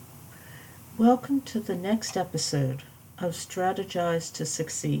Welcome to the next episode of Strategize to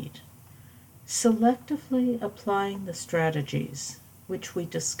Succeed. Selectively applying the strategies which we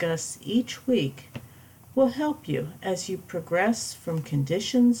discuss each week will help you as you progress from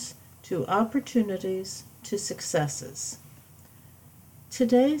conditions to opportunities to successes.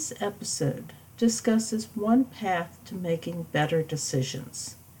 Today's episode discusses one path to making better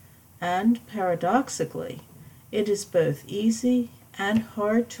decisions, and paradoxically, it is both easy and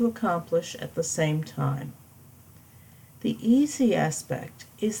hard to accomplish at the same time. The easy aspect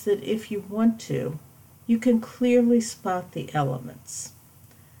is that if you want to, you can clearly spot the elements.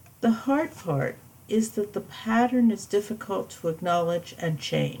 The hard part is that the pattern is difficult to acknowledge and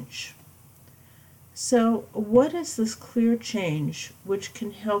change. So, what is this clear change which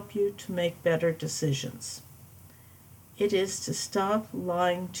can help you to make better decisions? It is to stop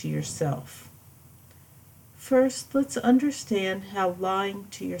lying to yourself. First, let's understand how lying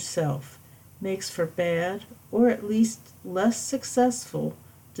to yourself makes for bad, or at least less successful,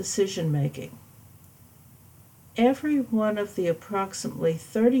 decision-making. Every one of the approximately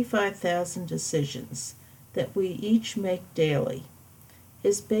 35,000 decisions that we each make daily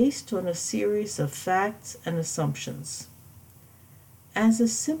is based on a series of facts and assumptions. As a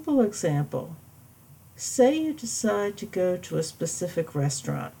simple example, say you decide to go to a specific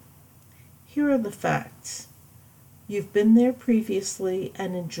restaurant. Here are the facts. You've been there previously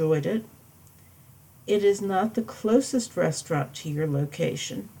and enjoyed it. It is not the closest restaurant to your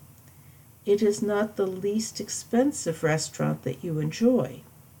location. It is not the least expensive restaurant that you enjoy.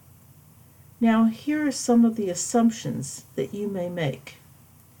 Now, here are some of the assumptions that you may make.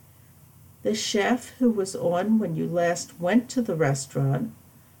 The chef who was on when you last went to the restaurant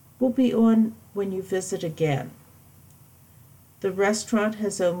will be on when you visit again. The restaurant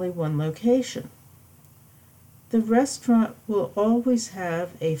has only one location. The restaurant will always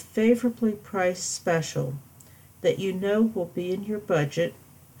have a favorably priced special that you know will be in your budget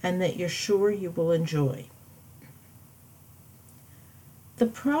and that you're sure you will enjoy. The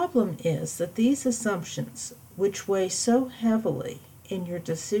problem is that these assumptions, which weigh so heavily in your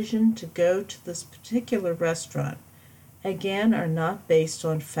decision to go to this particular restaurant, again are not based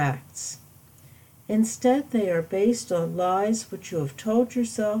on facts. Instead, they are based on lies which you have told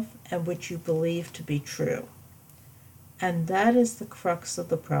yourself and which you believe to be true. And that is the crux of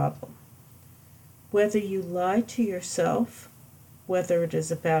the problem. Whether you lie to yourself, whether it is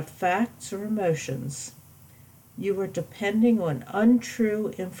about facts or emotions, you are depending on untrue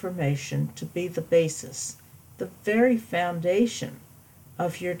information to be the basis, the very foundation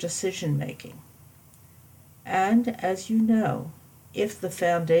of your decision-making. And as you know, if the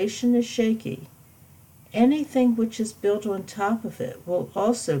foundation is shaky, anything which is built on top of it will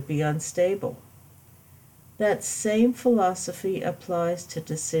also be unstable. That same philosophy applies to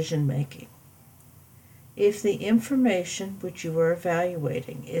decision-making. If the information which you are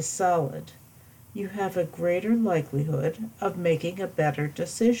evaluating is solid, you have a greater likelihood of making a better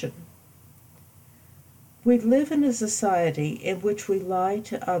decision. We live in a society in which we lie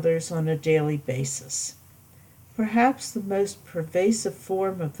to others on a daily basis. Perhaps the most pervasive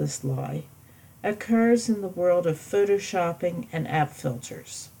form of this lie occurs in the world of photoshopping and app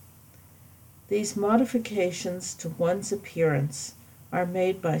filters. These modifications to one's appearance are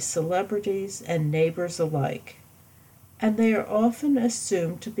made by celebrities and neighbors alike, and they are often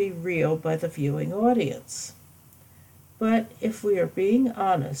assumed to be real by the viewing audience. But if we are being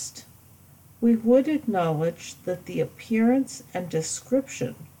honest, we would acknowledge that the appearance and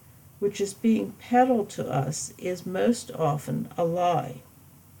description which is being peddled to us is most often a lie.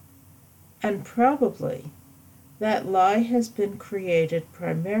 And probably that lie has been created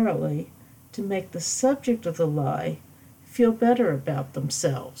primarily to make the subject of the lie feel better about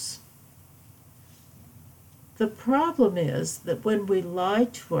themselves. The problem is that when we lie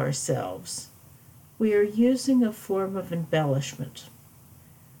to ourselves, we are using a form of embellishment.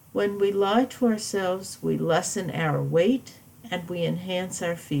 When we lie to ourselves, we lessen our weight and we enhance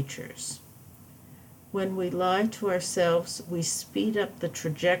our features. When we lie to ourselves, we speed up the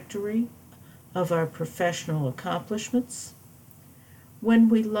trajectory of our professional accomplishments. When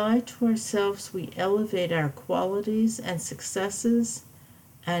we lie to ourselves, we elevate our qualities and successes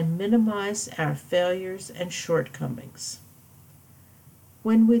and minimize our failures and shortcomings.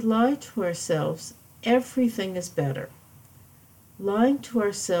 When we lie to ourselves, everything is better. Lying to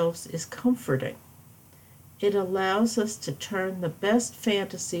ourselves is comforting. It allows us to turn the best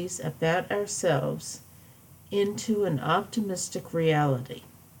fantasies about ourselves into an optimistic reality.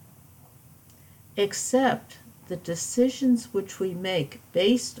 Except the decisions which we make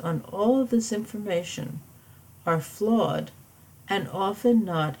based on all of this information are flawed and often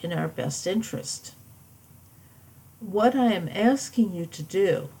not in our best interest. What I am asking you to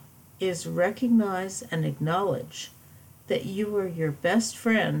do is recognize and acknowledge that you are your best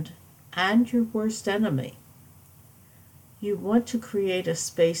friend and your worst enemy. You want to create a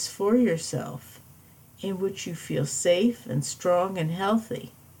space for yourself in which you feel safe and strong and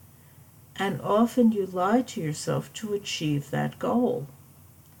healthy, and often you lie to yourself to achieve that goal.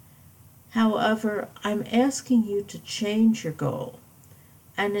 However, I'm asking you to change your goal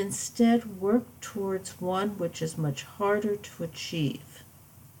and instead work towards one which is much harder to achieve.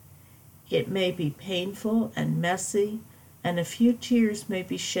 It may be painful and messy, and a few tears may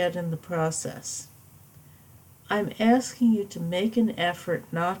be shed in the process. I'm asking you to make an effort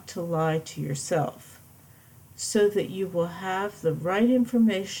not to lie to yourself, so that you will have the right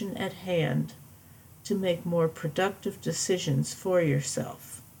information at hand to make more productive decisions for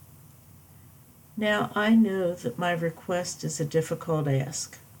yourself. Now, I know that my request is a difficult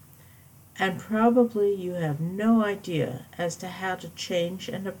ask, and probably you have no idea as to how to change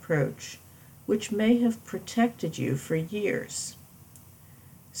an approach which may have protected you for years.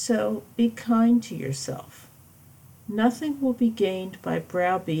 So be kind to yourself. Nothing will be gained by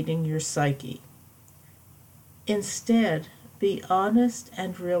browbeating your psyche. Instead, be honest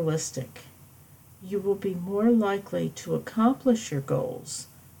and realistic. You will be more likely to accomplish your goals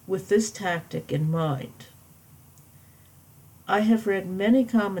with this tactic in mind. I have read many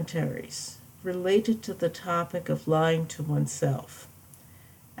commentaries related to the topic of lying to oneself,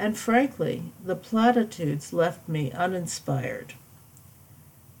 and frankly, the platitudes left me uninspired.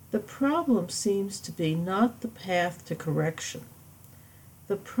 The problem seems to be not the path to correction.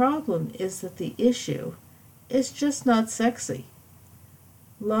 The problem is that the issue is just not sexy.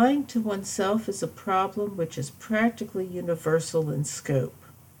 Lying to oneself is a problem which is practically universal in scope.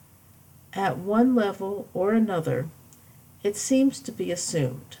 At one level or another, it seems to be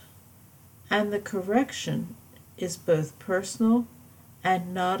assumed, and the correction is both personal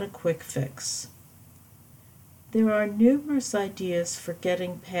and not a quick fix. There are numerous ideas for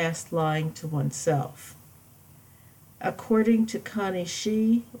getting past lying to oneself. According to Connie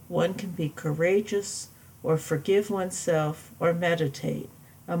Shi, one can be courageous or forgive oneself or meditate,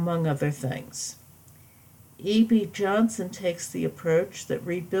 among other things. E.B. Johnson takes the approach that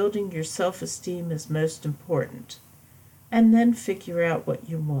rebuilding your self-esteem is most important, and then figure out what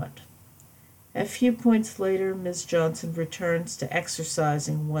you want. A few points later, Ms. Johnson returns to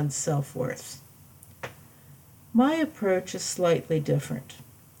exercising one's self-worth. My approach is slightly different.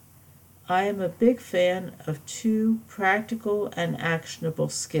 I am a big fan of two practical and actionable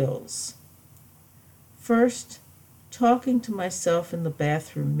skills. First, talking to myself in the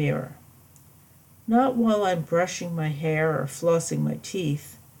bathroom mirror. Not while I'm brushing my hair or flossing my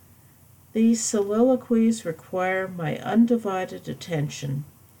teeth. These soliloquies require my undivided attention,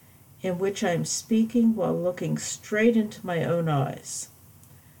 in which I am speaking while looking straight into my own eyes.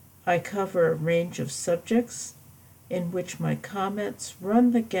 I cover a range of subjects in which my comments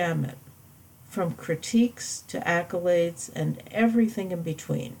run the gamut, from critiques to accolades and everything in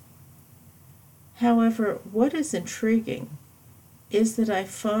between. However, what is intriguing is that I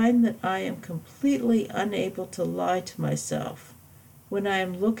find that I am completely unable to lie to myself when I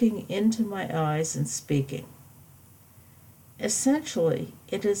am looking into my eyes and speaking. Essentially,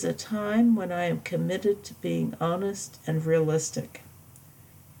 it is a time when I am committed to being honest and realistic.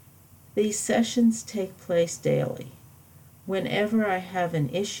 These sessions take place daily, whenever I have an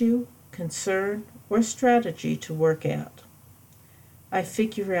issue, concern, or strategy to work out. I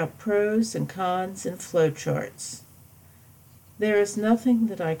figure out pros and cons in flowcharts. There is nothing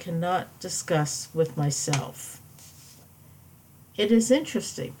that I cannot discuss with myself. It is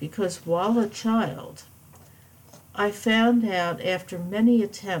interesting because while a child, I found out after many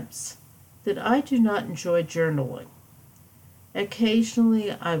attempts that I do not enjoy journaling.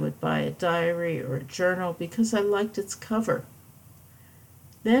 Occasionally I would buy a diary or a journal because I liked its cover.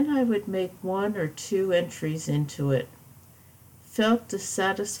 Then I would make one or two entries into it, felt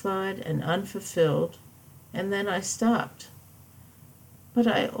dissatisfied and unfulfilled, and then I stopped. But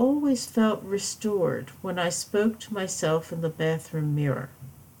I always felt restored when I spoke to myself in the bathroom mirror.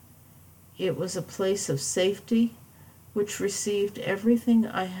 It was a place of safety which received everything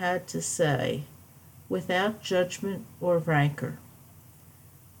I had to say without judgment or rancor.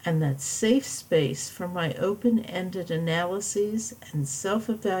 And that safe space for my open-ended analyses and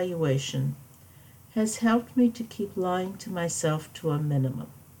self-evaluation has helped me to keep lying to myself to a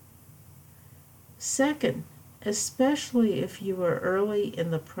minimum. Second, especially if you are early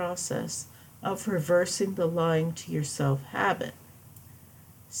in the process of reversing the lying to yourself habit,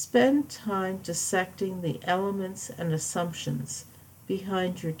 Spend time dissecting the elements and assumptions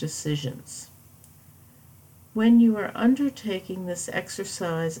behind your decisions. When you are undertaking this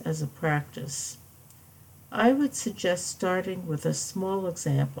exercise as a practice, I would suggest starting with a small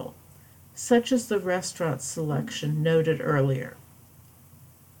example, such as the restaurant selection noted earlier.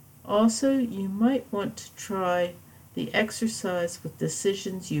 Also, you might want to try the exercise with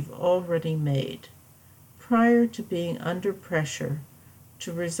decisions you've already made, prior to being under pressure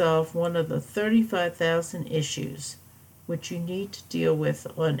to resolve one of the 35,000 issues which you need to deal with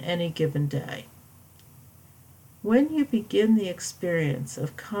on any given day. When you begin the experience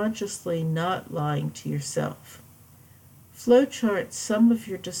of consciously not lying to yourself, flowchart some of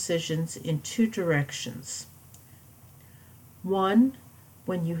your decisions in two directions. One,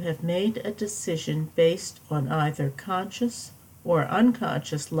 when you have made a decision based on either conscious or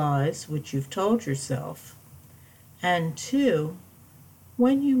unconscious lies which you've told yourself, and two,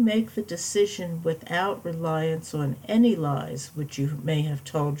 when you make the decision without reliance on any lies which you may have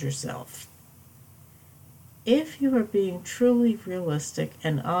told yourself. If you are being truly realistic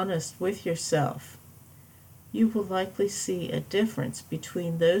and honest with yourself, you will likely see a difference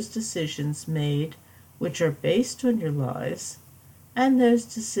between those decisions made which are based on your lies and those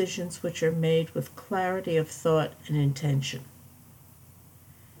decisions which are made with clarity of thought and intention.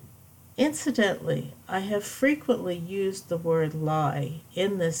 Incidentally, I have frequently used the word lie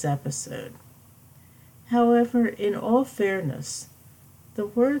in this episode. However, in all fairness, the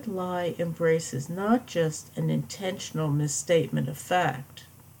word lie embraces not just an intentional misstatement of fact.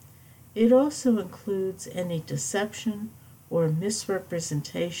 It also includes any deception or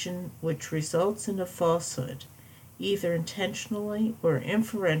misrepresentation which results in a falsehood, either intentionally or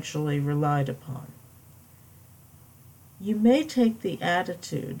inferentially relied upon. You may take the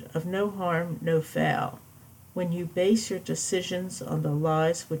attitude of no harm, no foul when you base your decisions on the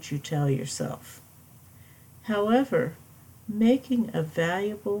lies which you tell yourself. However, making a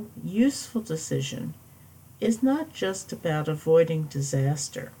valuable, useful decision is not just about avoiding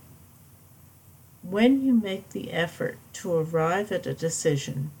disaster. When you make the effort to arrive at a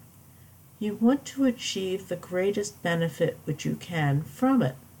decision, you want to achieve the greatest benefit which you can from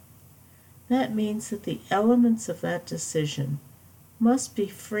it. That means that the elements of that decision must be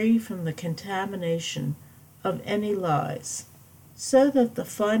free from the contamination of any lies, so that the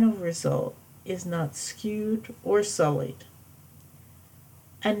final result is not skewed or sullied.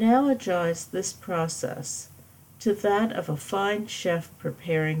 Analogize this process to that of a fine chef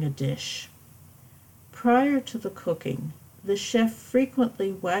preparing a dish. Prior to the cooking, the chef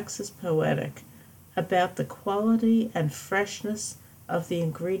frequently waxes poetic about the quality and freshness of the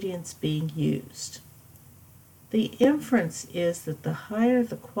ingredients being used. The inference is that the higher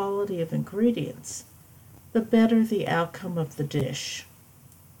the quality of ingredients, the better the outcome of the dish.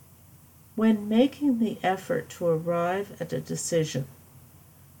 When making the effort to arrive at a decision,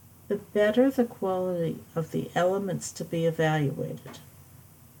 the better the quality of the elements to be evaluated,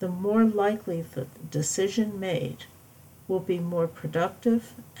 the more likely the decision made will be more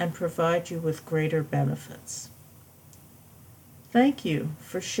productive and provide you with greater benefits. Thank you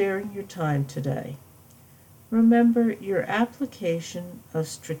for sharing your time today. Remember, your application of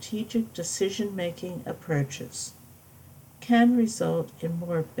strategic decision-making approaches can result in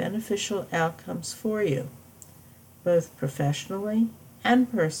more beneficial outcomes for you, both professionally and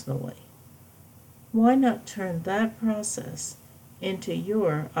personally. Why not turn that process into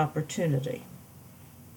your opportunity?